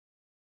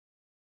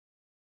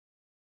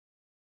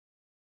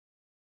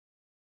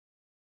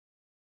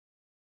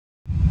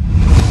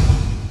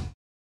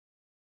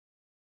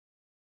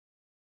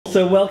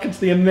So welcome to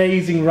the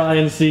amazing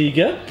Ryan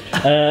Seager.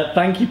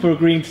 Thank you for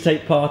agreeing to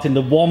take part in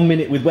the 1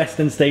 Minute with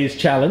Western Stage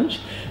Challenge.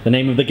 The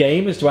name of the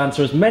game is to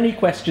answer as many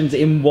questions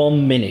in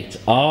 1 minute.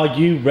 Are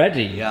you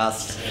ready?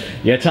 Yes.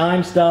 Your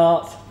time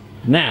starts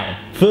now.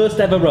 First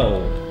ever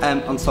role.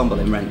 Ensemble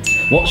in Rent.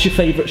 What's your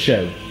favourite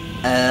show?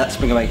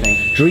 Spring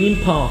Awakening.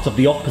 Dream part of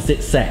the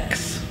opposite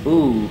sex.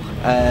 Ooh.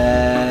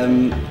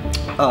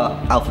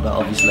 Alphabet,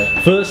 obviously.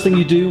 First thing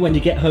you do when you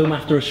get home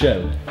after a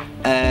show.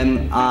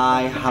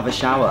 I have a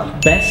shower.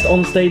 Best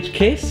on-stage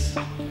kiss?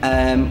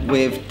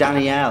 With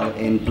Danielle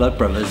in Blood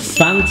Brothers.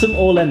 Phantom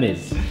or Les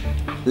Mis?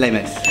 Les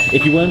Mis.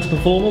 If you weren't a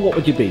performer, what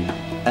would you be?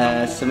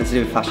 Something to do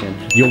with fashion.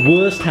 Your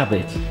worst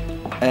habit?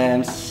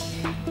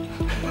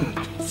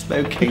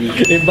 Smoking.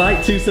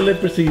 Invite 2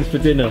 celebrities for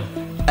dinner.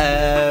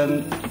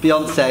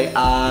 Beyonce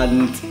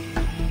and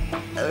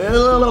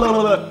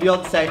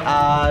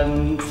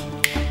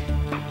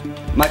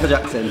Michael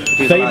Jackson.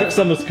 Favourite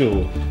summer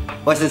school?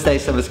 Western Stage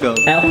Summer School.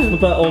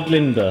 Alphabet or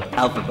Glinda?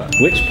 Alphabet.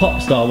 Which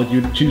pop star would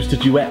you choose to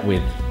duet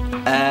with?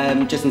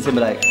 Justin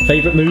Timberlake.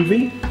 Favourite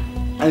movie?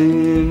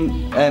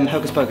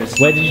 Hocus Pocus.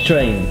 Where did you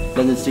train?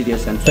 London Studio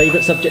Centre.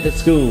 Favourite subject at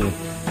school?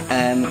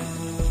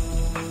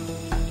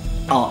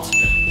 Art.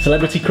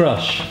 Celebrity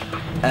crush?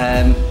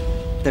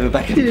 David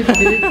Beckham.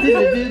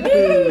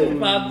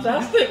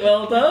 Fantastic,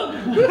 well done.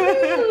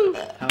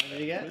 How many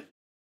you get?